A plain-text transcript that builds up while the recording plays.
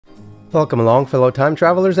Welcome along, fellow time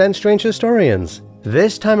travelers and strange historians.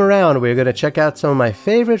 This time around, we're going to check out some of my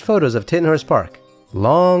favorite photos of Tittenhurst Park,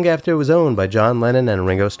 long after it was owned by John Lennon and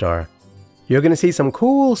Ringo Starr. You're going to see some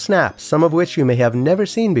cool snaps, some of which you may have never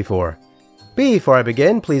seen before. Before I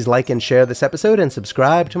begin, please like and share this episode and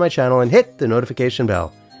subscribe to my channel and hit the notification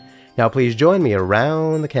bell. Now please join me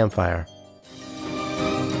around the campfire.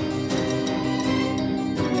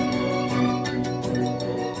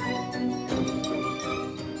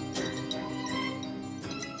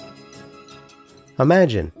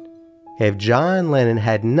 Imagine if John Lennon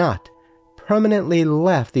had not permanently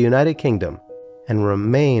left the United Kingdom and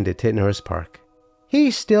remained at Tittenhurst Park.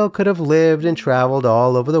 He still could have lived and traveled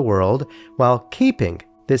all over the world while keeping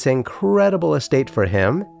this incredible estate for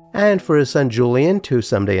him and for his son Julian to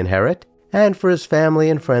someday inherit, and for his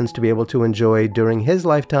family and friends to be able to enjoy during his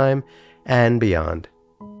lifetime and beyond.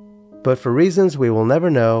 But for reasons we will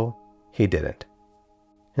never know, he didn't.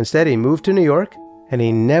 Instead, he moved to New York and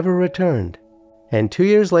he never returned. And 2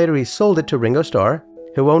 years later, he sold it to Ringo Starr,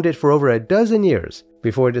 who owned it for over a dozen years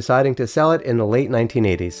before deciding to sell it in the late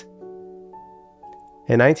 1980s.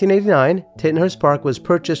 In 1989, Tittenhurst Park was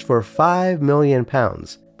purchased for £5 million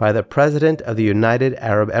by the President of the United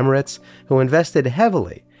Arab Emirates, who invested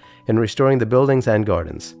heavily in restoring the buildings and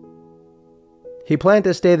gardens. He planned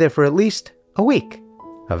to stay there for at least a week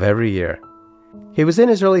of every year. He was in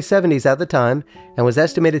his early 70s at the time and was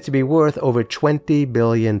estimated to be worth over $20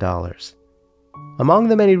 billion. Among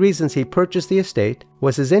the many reasons he purchased the estate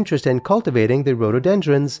was his interest in cultivating the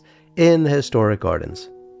rhododendrons in the historic gardens.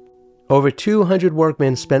 Over 200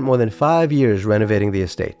 workmen spent more than 5 years renovating the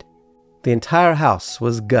estate. The entire house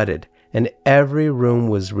was gutted and every room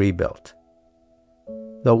was rebuilt.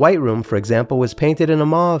 The White Room, for example, was painted in a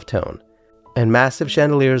mauve tone, and massive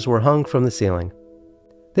chandeliers were hung from the ceiling.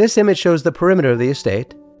 This image shows the perimeter of the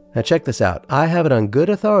estate. Now check this out. I have it on good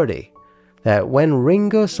authority that when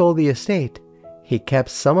Ringo sold the estate, he kept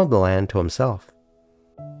some of the land to himself.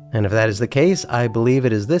 And if that is the case, I believe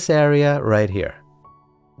it is this area right here.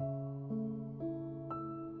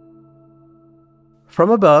 From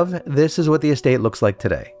above, this is what the estate looks like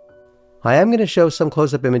today. I am going to show some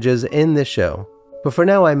close-up images in this show, but for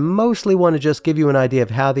now I mostly want to just give you an idea of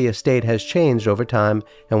how the estate has changed over time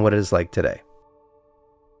and what it is like today.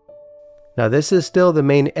 Now this is still the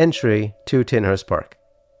main entry to Tittenhurst Park.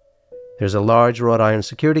 There's a large wrought iron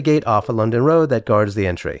security gate off a London road that guards the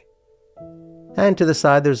entry. And to the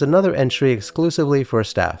side there's another entry exclusively for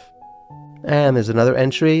staff. And there's another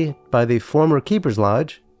entry by the former Keeper's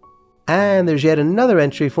Lodge. And there's yet another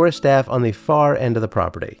entry for staff on the far end of the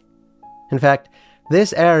property. In fact,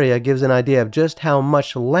 this area gives an idea of just how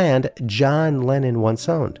much land John Lennon once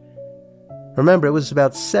owned. Remember, it was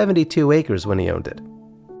about 72 acres when he owned it.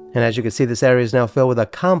 And as you can see, this area is now filled with a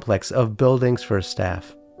complex of buildings for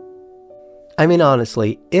staff. I mean,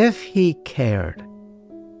 honestly, if he cared,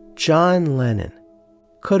 John Lennon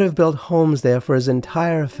could have built homes there for his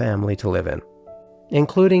entire family to live in,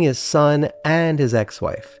 including his son and his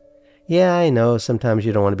ex-wife. Yeah, I know sometimes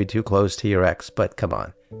you don't want to be too close to your ex, but come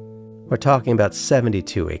on. We're talking about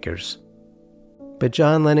 72 acres. But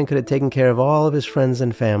John Lennon could have taken care of all of his friends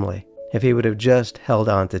and family if he would have just held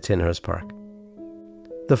on to Tittenhurst Park.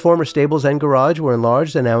 The former stables and garage were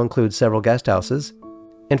enlarged and now include several guest houses.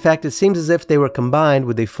 In fact, it seems as if they were combined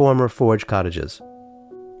with the former Forge cottages.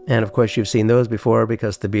 And of course you've seen those before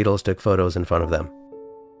because the Beatles took photos in front of them.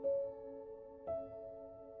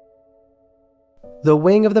 The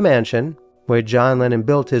wing of the mansion, where John Lennon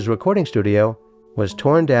built his recording studio, was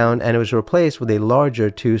torn down and it was replaced with a larger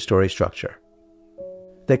two-story structure.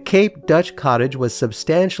 The Cape Dutch cottage was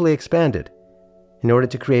substantially expanded in order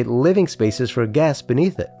to create living spaces for guests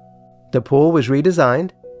beneath it. The pool was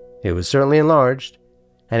redesigned, it was certainly enlarged,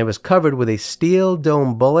 and it was covered with a steel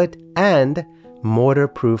dome bullet and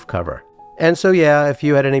mortar-proof cover. And so yeah, if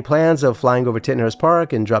you had any plans of flying over Tittenhurst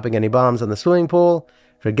Park and dropping any bombs on the swimming pool,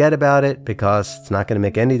 forget about it because it's not going to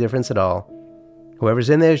make any difference at all. Whoever's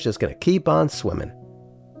in there is just going to keep on swimming.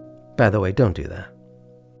 By the way, don't do that.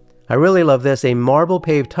 I really love this. A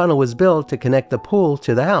marble-paved tunnel was built to connect the pool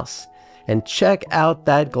to the house. And check out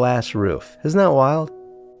that glass roof. Isn't that wild?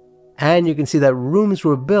 And you can see that rooms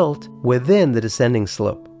were built within the descending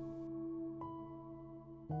slope.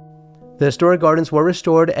 The historic gardens were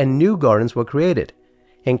restored and new gardens were created,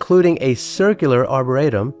 including a circular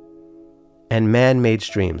arboretum and man-made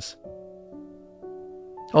streams.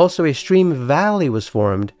 Also, a stream valley was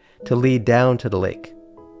formed to lead down to the lake.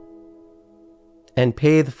 And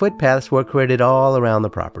paved footpaths were created all around the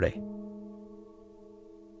property.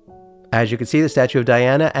 As you can see, the statue of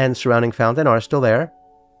Diana and surrounding fountain are still there.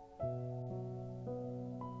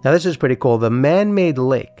 Now this is pretty cool. The man-made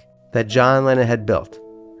lake that John Lennon had built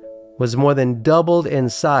was more than doubled in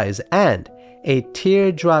size, and a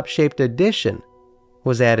teardrop-shaped addition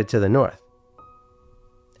was added to the north.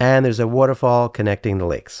 And there's a waterfall connecting the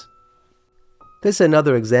lakes. This is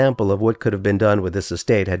another example of what could have been done with this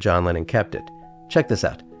estate had John Lennon kept it. Check this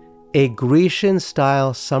out. A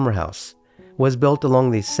Grecian-style summer house was built along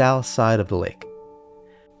the south side of the lake.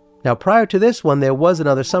 Now, prior to this one, there was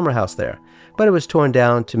another summer house there, but it was torn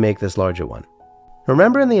down to make this larger one.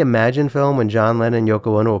 Remember in the Imagine film when John Lennon and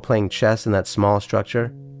Yoko Ono were playing chess in that small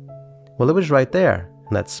structure? Well, it was right there,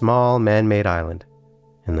 in that small man-made island,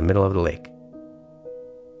 in the middle of the lake.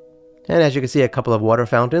 And as you can see, a couple of water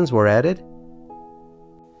fountains were added.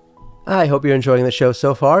 I hope you're enjoying the show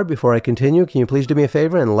so far. Before I continue, can you please do me a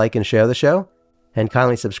favor and like and share the show? And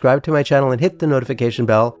kindly subscribe to my channel and hit the notification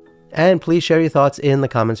bell. And please share your thoughts in the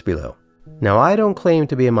comments below. Now, I don't claim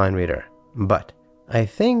to be a mind reader, but I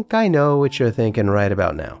think I know what you're thinking right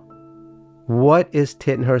about now. What is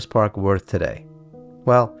Tittenhurst Park worth today?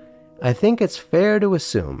 Well, I think it's fair to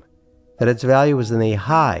assume that its value is in the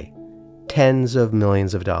high tens of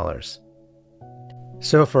millions of dollars.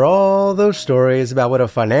 So for all those stories about what a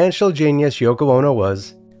financial genius Yoko Ono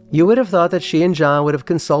was, you would have thought that she and John would have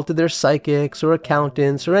consulted their psychics or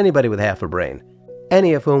accountants or anybody with half a brain,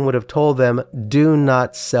 any of whom would have told them, do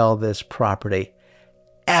not sell this property.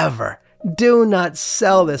 Ever. Do not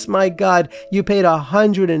sell this. My God, you paid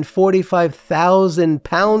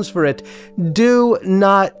 £145,000 for it. Do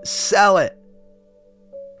not sell it.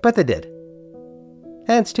 But they did.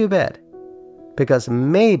 And it's too bad. Because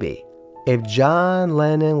maybe if John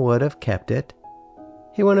Lennon would have kept it,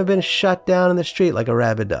 he wouldn't have been shut down in the street like a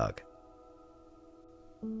rabid dog.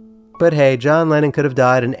 But hey, John Lennon could have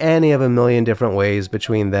died in any of a million different ways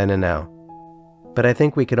between then and now. But I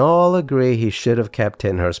think we can all agree he should have kept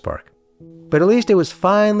Tittenhurst Park. But at least it was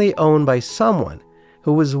finally owned by someone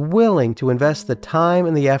who was willing to invest the time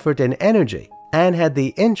and the effort and energy and had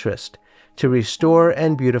the interest to restore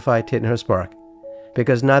and beautify Tittenhurst Park.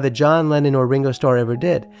 Because neither John Lennon or Ringo Starr ever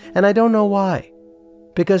did. And I don't know why.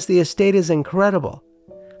 Because the estate is incredible.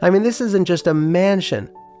 I mean, this isn't just a mansion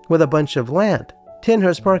with a bunch of land.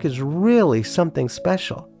 Tittenhurst Park is really something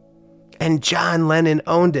special. And John Lennon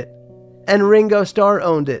owned it. And Ringo Starr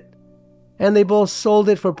owned it. And they both sold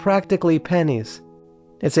it for practically pennies.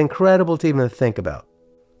 It's incredible to even think about.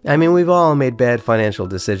 I mean, we've all made bad financial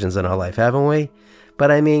decisions in our life, haven't we?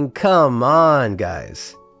 But I mean, come on,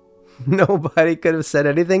 guys. Nobody could have said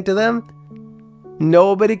anything to them?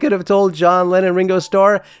 Nobody could have told John Lennon and Ringo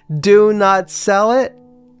Starr, do not sell it?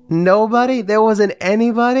 Nobody? There wasn't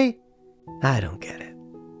anybody? I don't get it.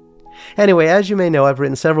 Anyway, as you may know, I've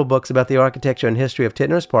written several books about the architecture and history of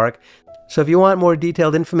Tittenhurst Park. So if you want more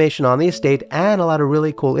detailed information on the estate and a lot of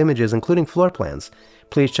really cool images, including floor plans,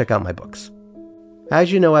 please check out my books.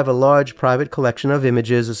 As you know, I have a large private collection of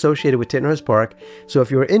images associated with Tittenhurst Park, so if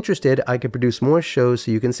you're interested, I can produce more shows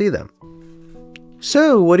so you can see them.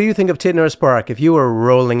 So, what do you think of Tittenhurst Park? If you were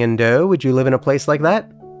rolling in dough, would you live in a place like that?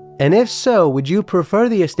 And if so, would you prefer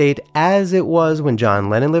the estate as it was when John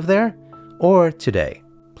Lennon lived there, or today?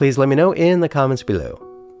 Please let me know in the comments below.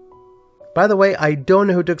 By the way, I don't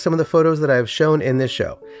know who took some of the photos that I have shown in this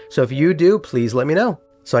show, so if you do, please let me know,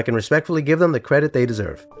 so I can respectfully give them the credit they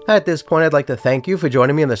deserve. At this point, I'd like to thank you for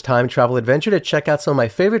joining me on this time travel adventure to check out some of my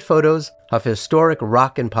favorite photos of historic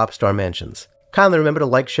rock and pop star mansions. Kindly remember to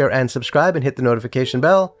like, share, and subscribe, and hit the notification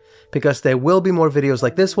bell, because there will be more videos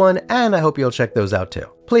like this one, and I hope you'll check those out too.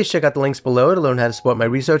 Please check out the links below to learn how to support my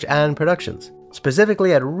research and productions.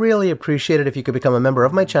 Specifically, I'd really appreciate it if you could become a member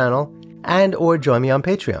of my channel and or join me on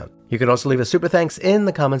Patreon. You can also leave a super thanks in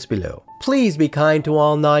the comments below. Please be kind to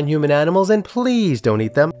all non-human animals, and please don't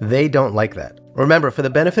eat them. They don't like that. Remember, for the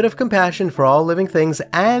benefit of compassion for all living things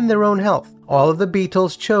and their own health, all of the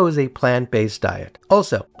Beatles chose a plant-based diet.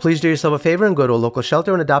 Also, please do yourself a favor and go to a local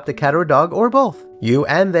shelter and adopt a cat or a dog, or both. You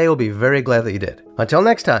and they will be very glad that you did. Until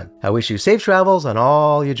next time, I wish you safe travels on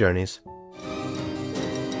all your journeys.